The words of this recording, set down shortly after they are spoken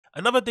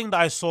Another thing that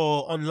I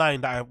saw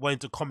online that I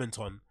wanted to comment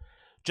on,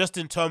 just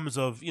in terms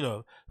of,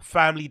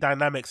 family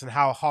dynamics and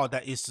how hard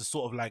that is to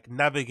sort of like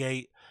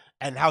navigate,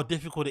 and how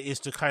difficult it is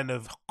to kind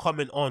of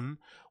comment on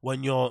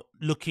when you're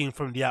looking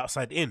from the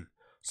outside in.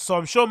 So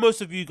I'm sure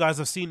most of you guys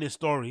have seen this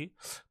story,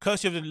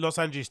 courtesy of the Los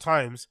Angeles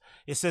Times.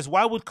 It says,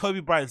 why would Kobe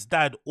Bryant's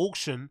dad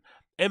auction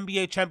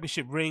NBA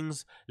championship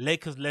rings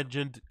Lakers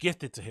legend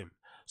gifted to him?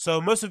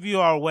 So most of you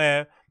are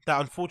aware that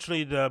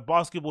unfortunately the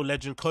basketball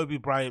legend Kobe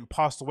Bryant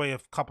passed away a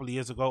couple of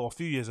years ago, or a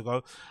few years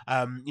ago,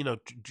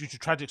 due to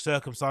tragic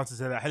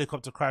circumstances in a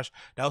helicopter crash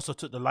that also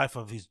took the life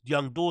of his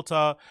young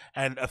daughter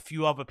and a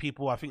few other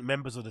people, I think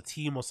members of the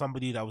team or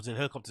somebody that was in a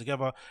helicopter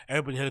together.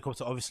 Everybody in the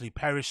helicopter obviously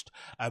perished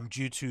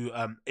due to,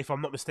 if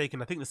I'm not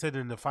mistaken, I think they said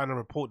in the final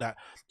report that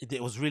it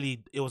was a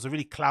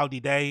really cloudy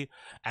day,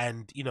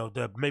 and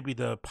maybe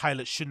the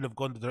pilot shouldn't have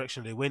gone the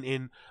direction they went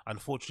in.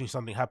 Unfortunately,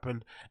 something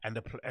happened, and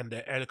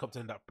the helicopter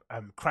ended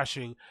up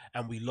crashing,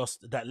 and we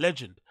lost that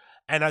legend.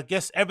 And I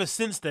guess ever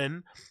since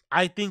then,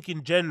 I think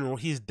in general,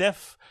 his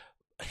death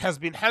has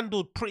been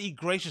handled pretty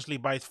graciously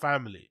by his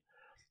family.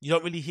 You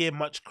don't really hear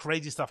much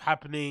crazy stuff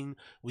happening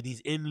with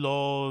his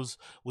in-laws,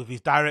 with his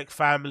direct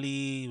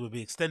family, with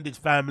the extended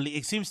family.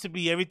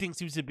 Everything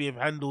seems to be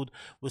handled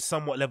with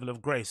somewhat level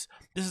of grace.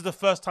 This is the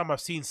first time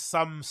I've seen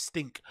some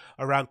stink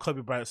around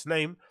Kobe Bryant's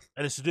name,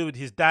 and it's to do with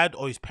his dad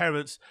or his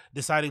parents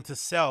deciding to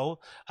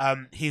sell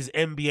his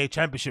NBA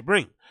championship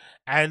ring.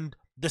 And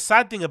the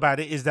sad thing about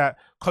it is that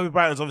Kobe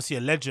Bryant is obviously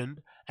a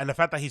legend, and the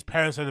fact that his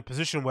parents are in a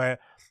position where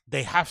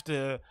they have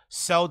to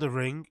sell the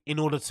ring in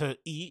order to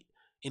eat,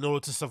 in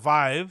order to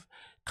survive,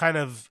 kind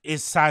of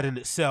is sad in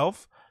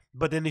itself.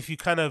 But then if you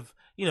kind of,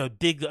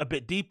 dig a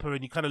bit deeper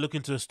and you kind of look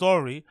into the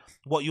story,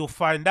 what you'll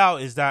find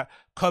out is that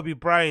Kobe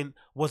Bryant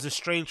was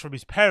estranged from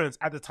his parents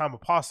at the time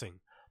of passing.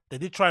 They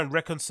did try and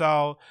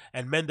reconcile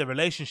and mend the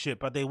relationship,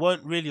 but they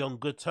weren't really on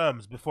good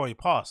terms before he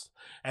passed.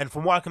 And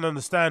from what I can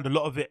understand, a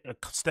lot of it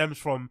stems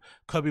from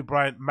Kobe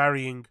Bryant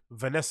marrying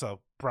Vanessa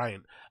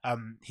Bryant,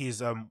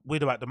 his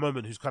widow at the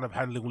moment, who's kind of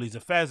handling all these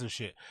affairs and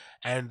shit.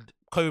 And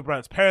Kobe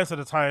Bryant's parents at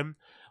the time,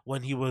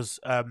 when he was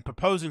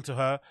proposing to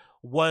her,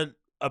 weren't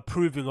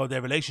approving of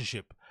their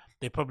relationship.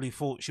 They probably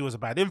thought she was a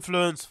bad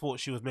influence, thought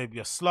she was maybe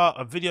a slut,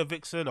 a video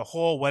vixen, a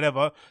whore,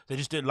 whatever. They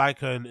just didn't like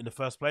her in the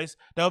first place.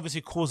 That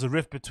obviously caused a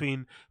rift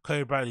between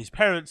Kobe Bryant and his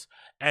parents,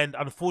 and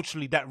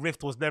unfortunately that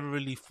rift was never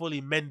really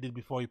fully mended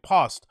before he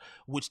passed,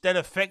 which then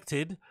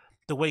affected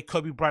the way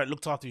Kobe Bryant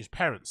looked after his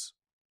parents.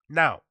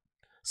 Now,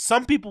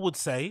 some people would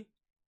say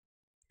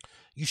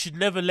you should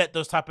never let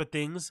those type of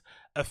things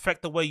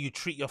affect the way you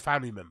treat your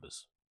family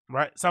members,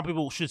 right? Some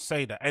people should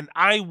say that, and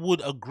I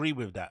would agree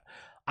with that.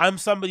 I'm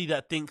somebody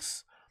that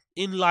thinks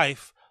in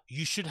life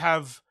you should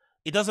have,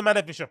 it doesn't matter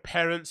if it's your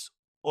parents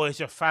or it's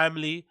your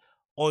family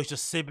or it's your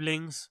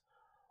siblings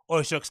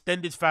or it's your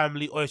extended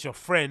family or it's your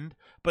friend,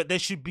 but there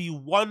should be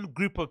one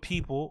group of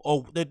people,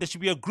 or there should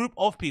be a group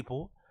of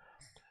people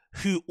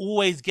who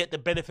always get the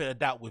benefit of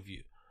doubt with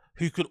you,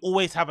 who could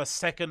always have a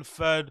second,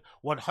 third,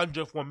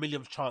 100th, 1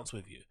 millionth chance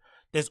with you.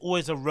 There's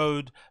always a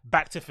road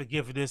back to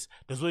forgiveness.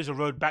 There's always a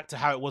road back to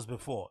how it was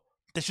before.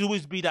 There should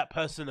always be that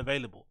person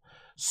available,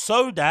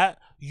 so that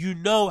you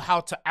know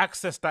how to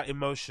access that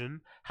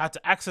emotion, how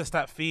to access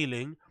that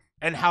feeling,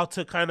 and how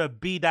to kind of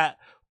be that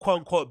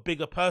quote-unquote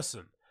bigger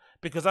person.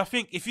 Because I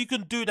think if you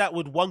can do that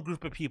with one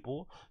group of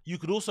people, you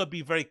could also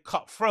be very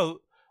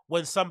cutthroat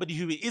when somebody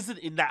who isn't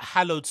in that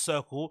hallowed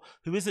circle,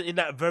 who isn't in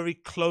that very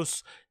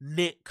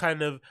close-knit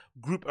kind of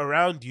group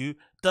around you,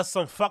 does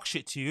some fuck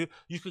shit to you.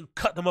 You can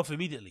cut them off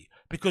immediately,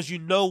 because you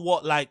know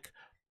what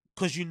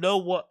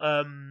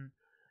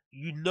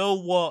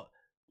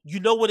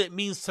it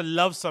means to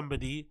love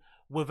somebody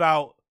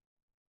without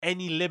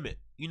any limit.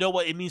 You know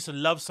what it means to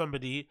love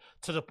somebody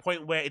to the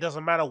point where it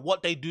doesn't matter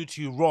what they do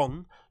to you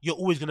wrong, you're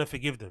always going to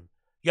forgive them.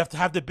 You have to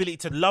have the ability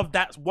to love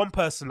that one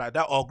person like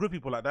that, or a group of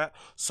people like that,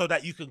 so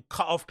that you can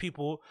cut off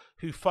people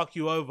who fuck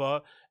you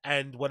over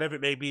and whatever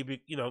it may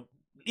be,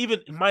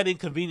 even minor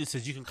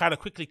inconveniences, you can kind of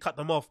quickly cut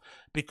them off,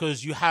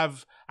 because you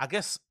have, I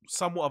guess,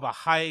 somewhat of a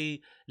high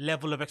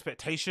level of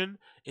expectation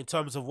in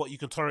terms of what you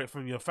can tolerate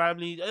from your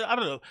family. I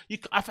don't know.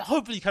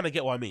 Hopefully you kind of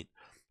get what I mean.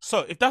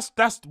 So if that's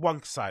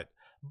one side.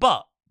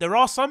 But there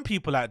are some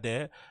people out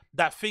there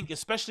that think,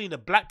 especially in the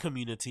black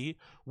community,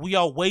 we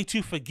are way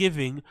too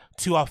forgiving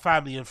to our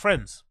family and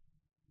friends.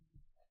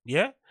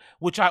 Yeah?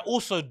 Which I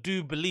also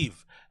do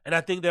believe. And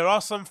I think there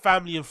are some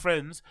family and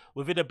friends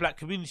within the black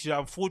community that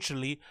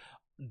unfortunately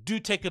do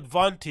take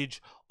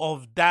advantage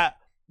of that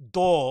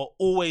door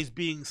always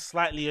being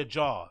slightly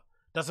ajar.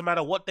 Doesn't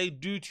matter what they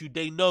do to you,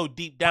 they know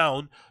deep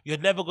down you're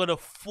never going to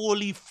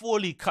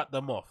fully cut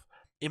them off.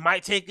 It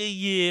might take a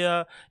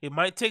year, it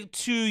might take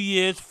 2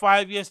 years,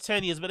 5 years,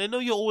 10 years, but they know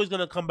you're always going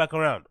to come back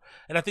around.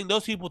 And I think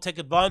those people take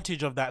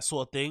advantage of that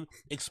sort of thing,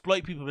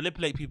 exploit people,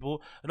 manipulate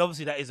people, and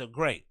obviously that isn't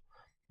great.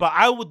 But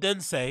I would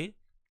then say,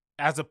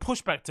 as a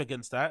pushback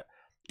against that,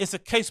 it's a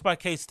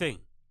case-by-case thing.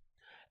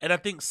 And I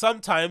think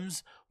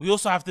sometimes we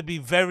also have to be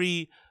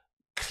very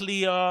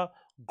clear,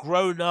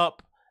 grown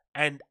up,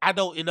 and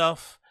adult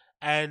enough,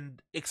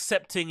 and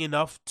accepting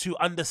enough to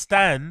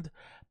understand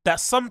that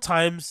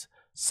sometimes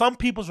some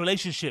people's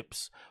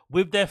relationships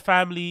with their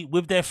family,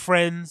 with their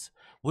friends,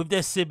 with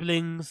their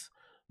siblings,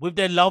 with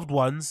their loved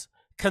ones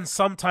can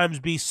sometimes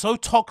be so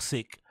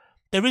toxic,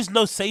 there is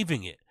no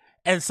saving it.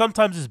 And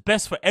sometimes it's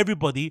best for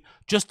everybody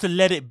just to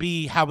let it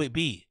be how it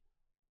be.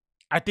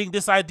 I think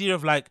this idea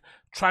of like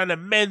trying to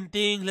mend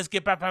things, let's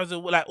get back to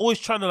like always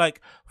trying to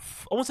like,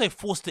 I won't say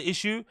force the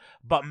issue,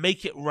 but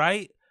make it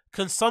right,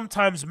 can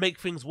sometimes make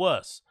things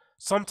worse.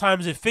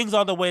 Sometimes if things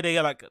are the way they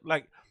are,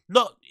 like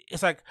not,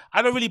 it's like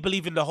I don't really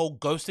believe in the whole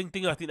ghosting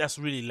thing. I think that's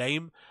really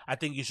lame. I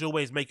think you should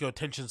always make your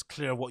intentions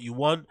clear of what you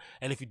want,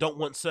 and if you don't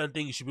want certain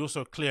things, you should be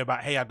also clear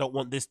about, hey, I don't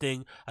want this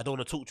thing, I don't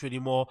want to talk to you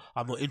anymore,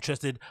 I'm not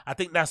interested. I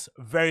think that's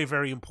very,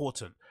 very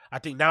important. I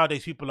think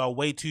nowadays people are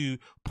way too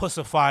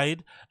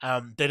pussified.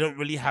 They don't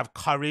really have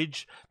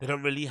courage. They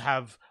don't really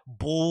have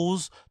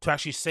balls to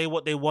actually say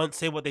what they want,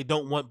 say what they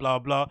don't want, blah,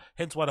 blah.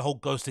 Hence why the whole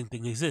ghosting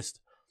thing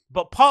exists.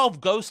 But part of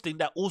ghosting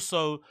that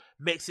also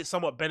makes it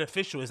somewhat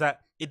beneficial is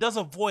that it does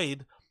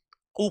avoid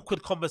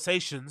awkward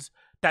conversations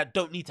that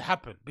don't need to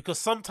happen. Because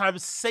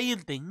sometimes saying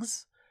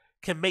things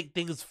can make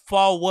things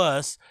far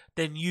worse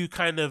than you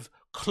kind of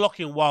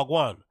clocking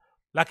wagwan.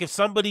 Like if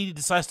somebody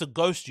decides to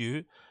ghost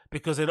you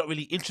because they're not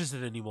really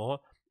interested anymore,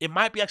 it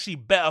might be actually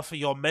better for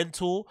your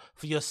mental,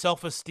 for your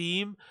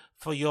self-esteem,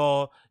 for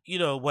your,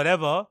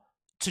 whatever,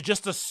 to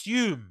just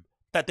assume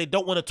that they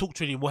don't want to talk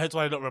to you anymore, hence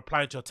why they're not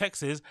replying to your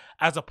texts,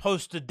 as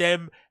opposed to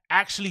them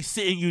actually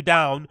sitting you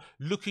down,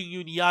 looking you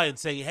in the eye and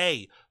saying,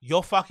 hey,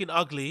 you're fucking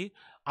ugly,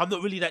 I'm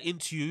not really that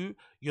into you,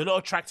 you're not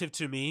attractive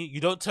to me,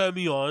 you don't turn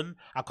me on,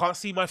 I can't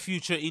see my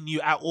future in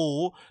you at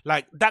all.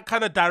 Like, that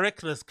kind of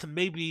directness can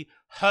maybe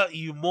hurt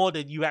you more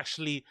than you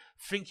actually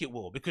think it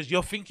will, because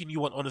you're thinking you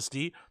want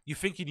honesty, you're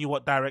thinking you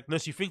want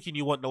directness, you're thinking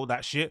you want all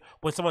that shit.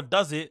 When someone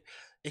does it,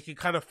 it can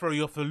kind of throw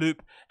you off the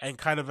loop and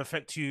kind of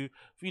affect you,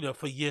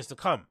 for years to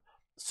come.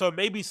 So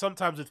maybe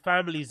sometimes with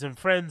families and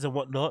friends and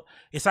whatnot,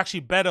 it's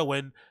actually better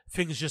when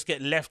things just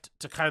get left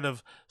to kind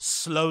of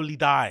slowly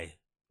die.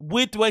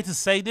 Weird way to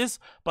say this,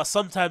 but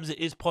sometimes it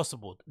is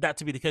possible that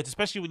to be the case,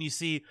 especially when you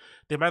see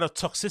the amount of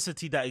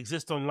toxicity that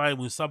exists online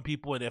with some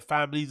people and their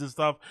families and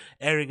stuff,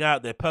 airing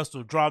out their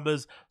personal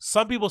dramas.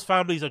 Some people's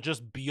families are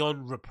just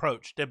beyond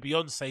reproach. They're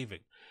beyond saving.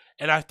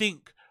 And I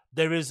think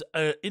there is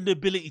an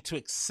inability to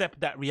accept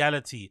that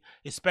reality,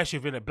 especially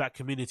within a black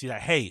community,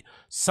 that, hey,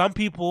 some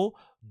people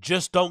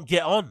just don't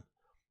get on.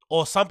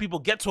 Or some people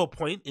get to a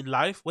point in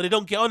life where they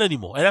don't get on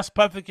anymore. And that's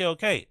perfectly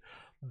okay.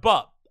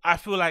 But I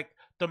feel like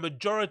the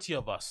majority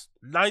of us,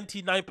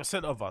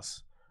 99% of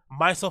us,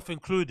 myself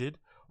included,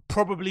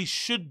 probably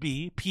should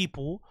be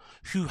people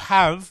who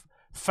have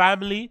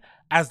family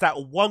as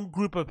that one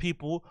group of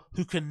people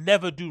who can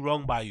never do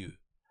wrong by you,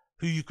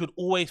 who you could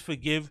always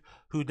forgive,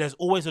 who there's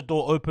always a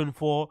door open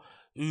for,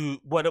 who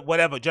whatever. Do you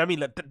know what I mean?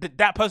 Like,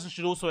 that person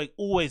should also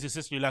always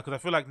exist in your life, because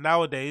I feel like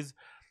nowadays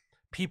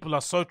people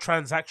are so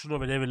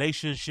transactional in their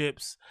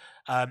relationships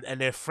and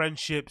their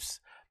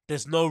friendships.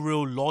 There's no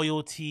real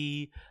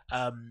loyalty,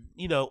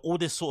 all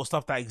this sort of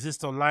stuff that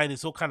exists online.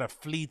 It's all kind of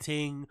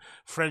fleeting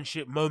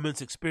friendship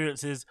moments,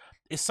 experiences.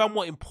 It's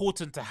somewhat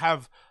important to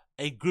have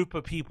a group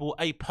of people,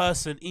 a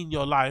person in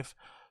your life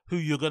who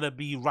you're going to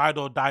be ride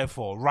or die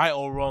for, right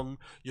or wrong.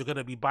 You're going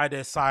to be by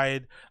their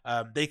side.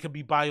 They can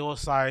be by your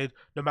side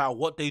no matter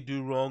what they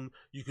do wrong.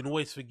 You can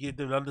always forgive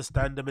them,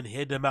 understand them, and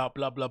hear them out,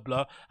 blah, blah,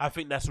 blah. I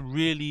think that's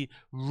really,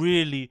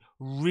 really,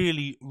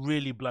 really,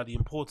 really bloody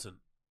important.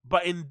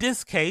 But in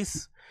this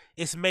case,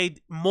 it's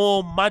made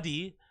more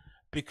muddy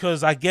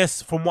because I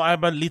guess from what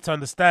I'm led to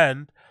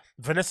understand,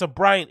 Vanessa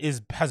Bryant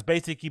has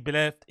basically been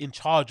left in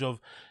charge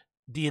of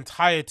the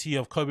entirety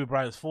of Kobe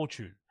Bryant's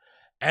fortune.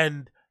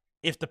 And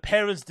if the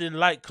parents didn't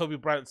like Kobe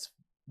Bryant's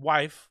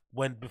wife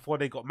before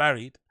they got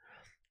married,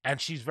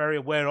 and she's very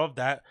aware of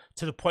that,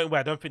 to the point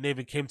where I don't think they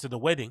even came to the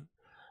wedding,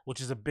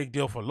 which is a big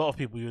deal for a lot of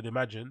people, you would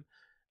imagine,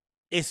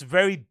 it's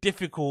very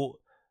difficult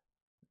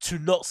to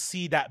not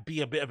see that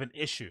be a bit of an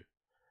issue.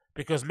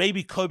 Because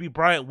maybe Kobe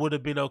Bryant would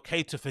have been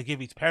okay to forgive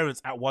his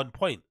parents at one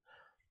point.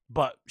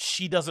 But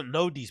she doesn't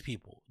know these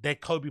people. They're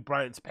Kobe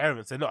Bryant's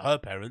parents. They're not her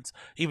parents.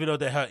 Even though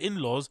they're her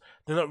in-laws,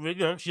 they're not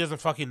really, she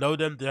doesn't fucking know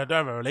them. They don't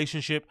have a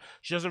relationship.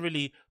 She doesn't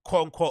really,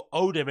 quote unquote,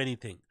 owe them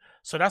anything.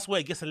 So that's where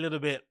it gets a little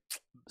bit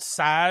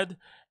sad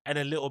and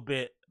a little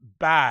bit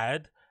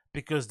bad,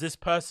 because this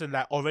person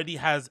that already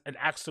has an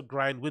axe to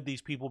grind with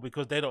these people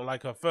because they don't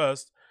like her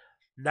first,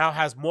 now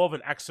has more of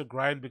an axe to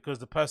grind because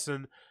the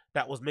person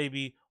that was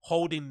maybe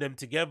holding them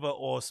together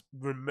or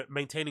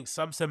maintaining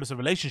some semblance of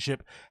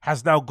relationship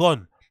has now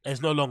gone and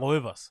is no longer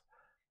with us.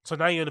 So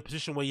now you're in a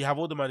position where you have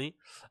all the money,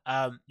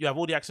 you have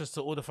all the access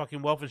to all the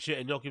fucking wealth and shit,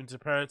 and you're giving to the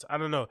parents. I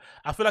don't know.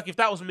 I feel like if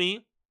that was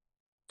me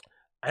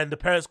and the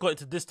parents got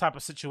into this type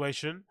of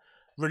situation,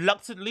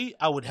 reluctantly,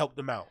 I would help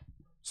them out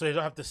so they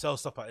don't have to sell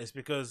stuff like this,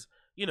 because,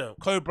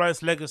 Kobe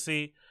Bryant's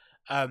legacy,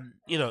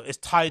 is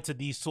tied to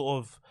these sort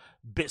of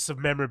bits of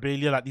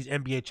memorabilia, like these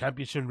NBA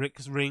championship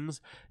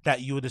rings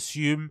that you would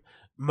assume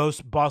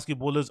most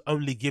basketballers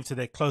only give to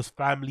their close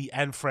family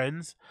and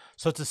friends.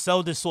 So to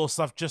sell this sort of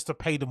stuff just to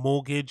pay the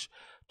mortgage,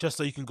 just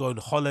so you can go on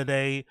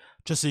holiday,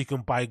 just so you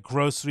can buy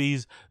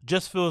groceries,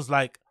 just feels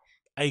like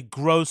a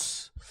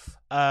gross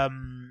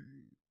um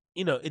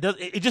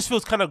it just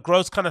feels kind of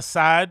gross, kind of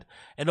sad,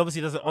 and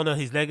obviously doesn't honor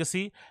his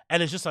legacy,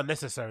 and it's just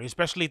unnecessary,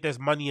 especially if there's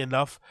money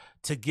enough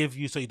to give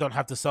you so you don't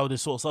have to sell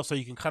this sort of stuff, so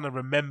you can kind of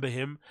remember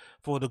him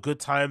for the good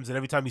times, and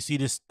every time you see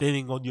this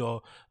thing on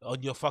your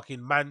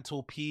fucking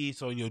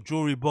mantelpiece or in your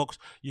jewelry box,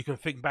 you can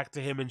think back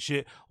to him and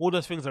shit. All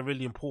those things are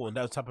really important,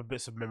 those type of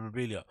bits of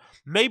memorabilia.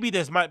 Maybe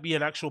this might be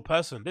an actual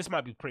person. This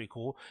might be pretty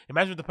cool.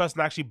 Imagine if the person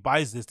that actually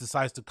buys this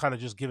decides to kind of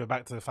just give it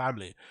back to the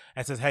family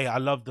and says, hey, I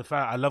love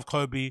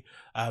Kobe.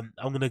 I'm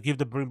gonna give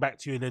the ring back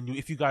to you, and then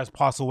if you guys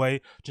pass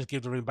away, just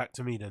give the ring back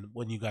to me. Then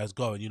when you guys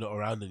go and you're not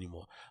around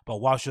anymore, but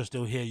whilst you're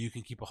still here, you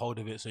can keep a hold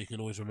of it so you can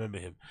always remember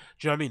him.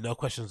 Do you know what I mean? No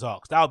questions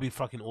asked. That would be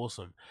fucking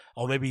awesome.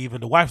 Or maybe even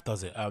the wife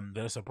does it,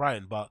 Vanessa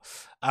Bryant. But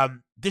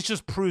this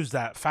just proves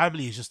that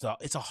family is just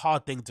it's a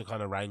hard thing to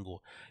kind of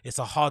wrangle. It's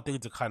a hard thing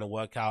to kind of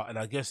work out, and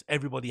I guess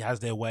everybody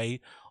has their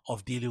way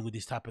of dealing with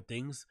these type of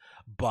things.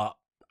 But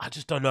I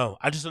just don't know.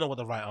 I just don't know what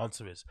the right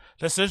answer is.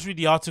 Let's just read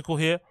the article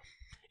here.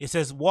 It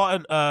says, what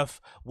on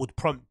earth would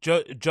prompt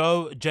Joe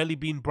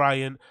Jellybean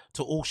Bryant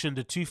to auction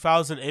the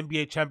 2000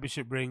 NBA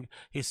championship ring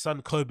his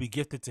son Kobe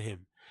gifted to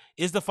him?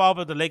 Is the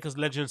father of the Lakers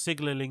legend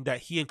signaling that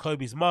he and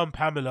Kobe's mum,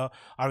 Pamela,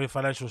 are in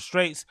financial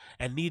straits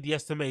and need the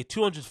estimated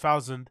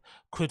 200,000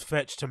 could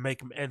fetch to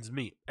make ends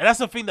meet? And that's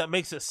the thing that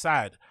makes it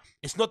sad.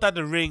 It's not that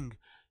the ring,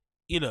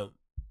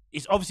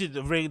 it's obviously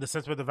the ring, the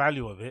sentimental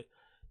value of it.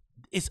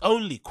 It's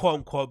only, quote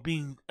unquote,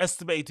 being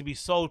estimated to be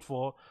sold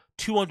for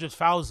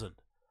 200,000.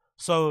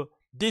 So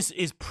this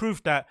is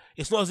proof that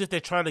it's not as if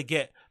they're trying to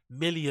get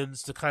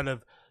millions to kind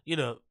of,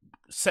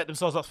 set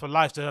themselves up for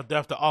life. So they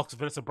have to ask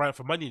Vanessa Bryant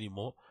for money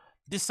anymore.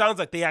 This sounds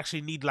like they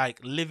actually need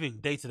like living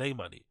day-to-day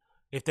money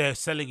if they're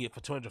selling it for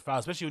 200,000,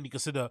 especially when you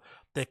consider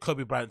their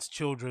Kobe Bryant's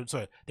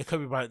their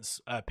Kobe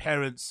Bryant's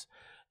parents,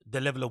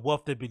 the level of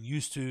wealth they've been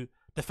used to.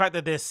 The fact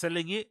that they're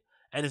selling it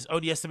and it's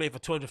only estimated for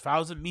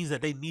 200,000 means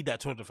that they need that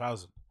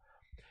 200,000.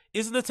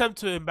 Is an attempt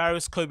to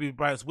embarrass Kobe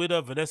Bryant's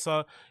widow,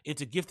 Vanessa,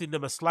 into gifting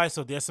them a slice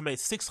of the estimated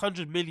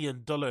 $600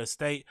 million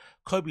estate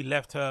Kobe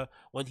left her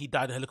when he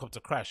died in a helicopter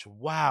crash.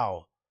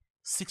 Wow.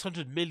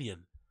 $600 million.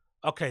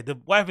 Okay, the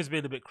wife is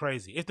being a bit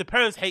crazy. If the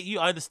parents hate you,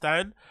 I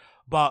understand,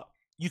 but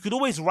you could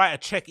always write a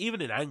check,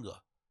 even in anger.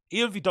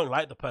 Even if you don't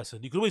like the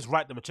person, you could always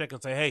write them a check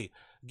and say, hey,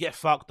 get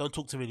fucked, don't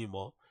talk to me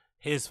anymore.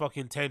 Here's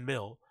fucking 10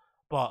 mil.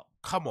 But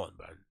come on,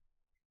 man.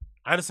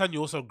 I understand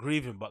you're also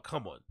grieving, but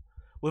come on.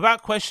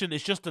 Without question,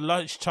 it's just the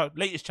latest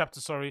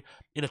chapter,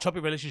 in a choppy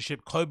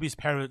relationship Kobe's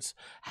parents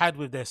had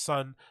with their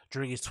son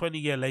during his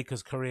 20-year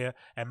Lakers career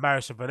and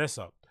marriage to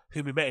Vanessa,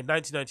 whom he met in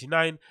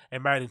 1999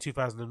 and married in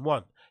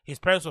 2001. His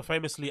parents were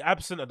famously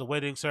absent at the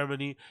wedding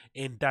ceremony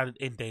in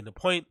Dana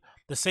Point,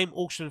 the same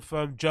auction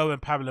firm Joe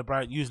and Pamela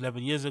Bryant used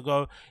 11 years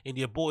ago in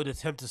the aborted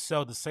attempt to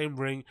sell the same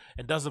ring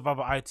and dozens of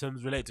other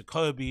items related to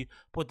Kobe,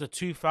 put the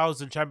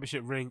 2000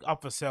 championship ring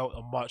up for sale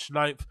on March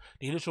 9th.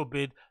 The initial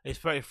bid is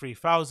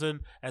 33,000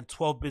 and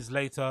 12 bids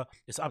later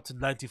it's up to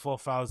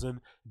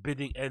 94,000.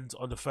 Bidding ends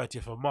on the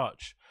 30th of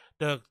March.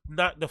 The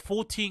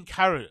 14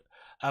 carat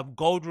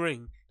gold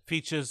ring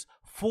features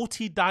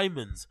 40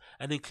 diamonds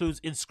and includes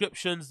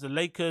inscriptions, the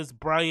Lakers,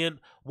 Bryant,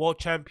 world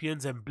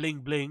champions, and bling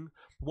bling.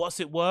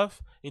 What's it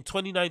worth? In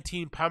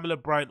 2019, Pamela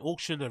Bryant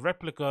auctioned a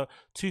replica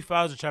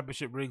 2000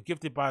 championship ring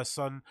gifted by her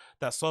son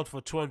that sold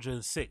for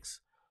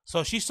 206.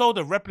 So she sold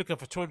a replica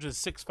for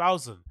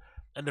 206,000,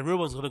 and the real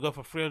one's gonna go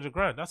for 300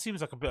 grand. That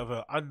seems like a bit of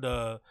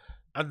a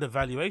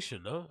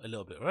undervaluation, no? A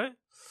little bit, right?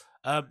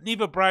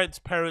 Neither Bryant's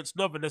parents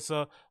nor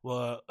Vanessa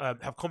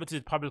have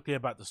commented publicly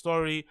about the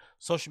story.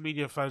 Social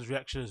media fans'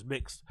 reaction is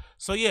mixed.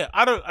 So yeah,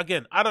 I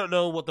don't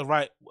know what the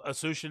right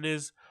solution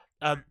is.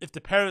 If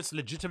the parents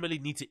legitimately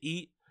need to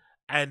eat,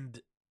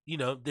 and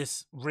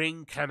this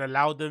ring can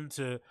allow them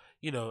to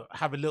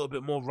have a little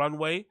bit more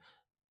runway,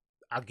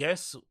 I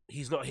guess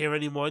he's not here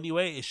anymore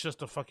anyway. It's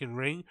just a fucking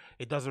ring.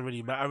 It doesn't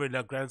really matter in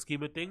that grand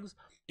scheme of things.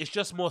 It's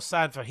just more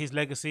sad for his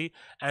legacy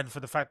and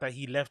for the fact that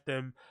he left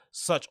them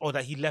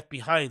that he left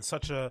behind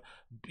such a,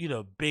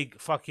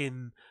 big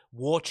fucking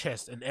war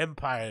chest and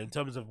empire in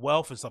terms of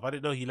wealth and stuff. I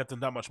didn't know he left them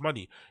that much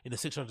money in the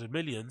 600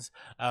 millions,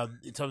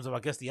 in terms of, I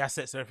guess, the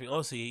assets and everything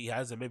else he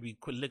has, and maybe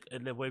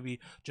maybe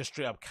just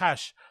straight up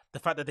cash. The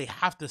fact that they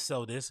have to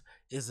sell this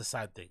is the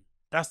sad thing.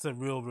 That's the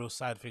real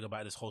sad thing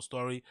about this whole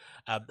story.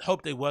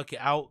 Hope they work it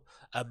out.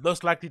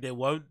 Most likely they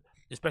won't,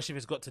 especially if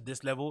it's got to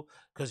this level,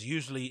 because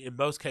usually in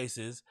most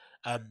cases,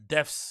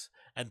 deaths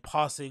and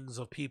passings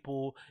of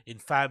people in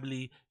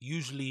family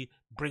usually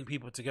bring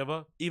people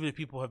together, even if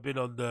people have been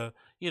on the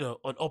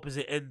on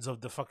opposite ends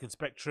of the fucking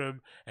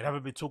spectrum and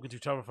haven't been talking to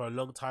each other for a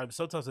long time.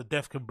 Sometimes a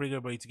death can bring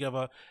everybody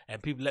together,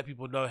 and let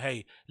people know,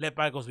 hey, let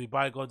bygones be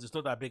bygones. It's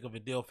not that big of a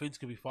deal. Things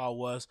could be far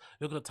worse.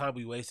 Look at the time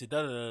we wasted.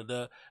 Da, da, da,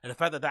 da. And the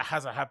fact that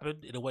hasn't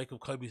happened in the wake of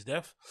Kobe's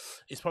death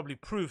is probably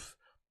proof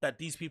that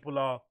these people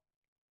are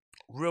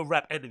real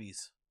rap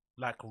enemies.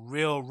 like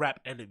real rap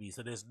enemies,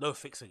 and there's no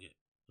fixing it.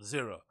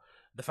 Zero.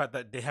 The fact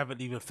that they haven't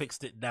even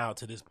fixed it now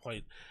to this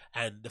point,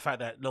 and the fact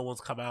that no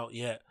one's come out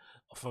yet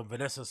from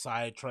Vanessa's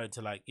side trying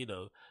to like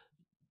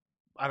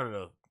I don't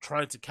know,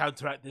 trying to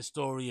counteract this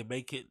story and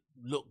make it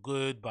look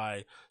good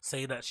by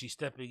saying that she's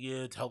stepping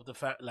in to help the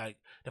fact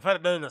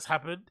that none of that's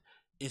happened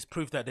is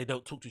proof that they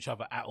don't talk to each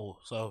other at all.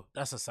 So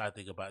that's a sad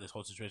thing about this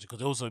whole situation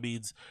because it also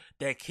means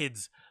their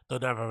kids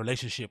don't have a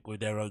relationship with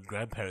their own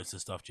grandparents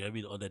and stuff. Do you know what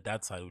I mean? On their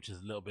dad's side, which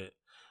is a little bit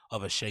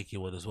of a shaky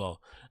one as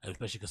well, and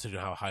especially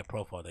considering how high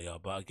profile they are.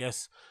 But I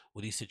guess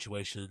with these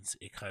situations,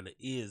 it kind of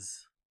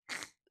is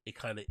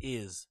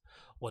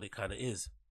what it kind of is.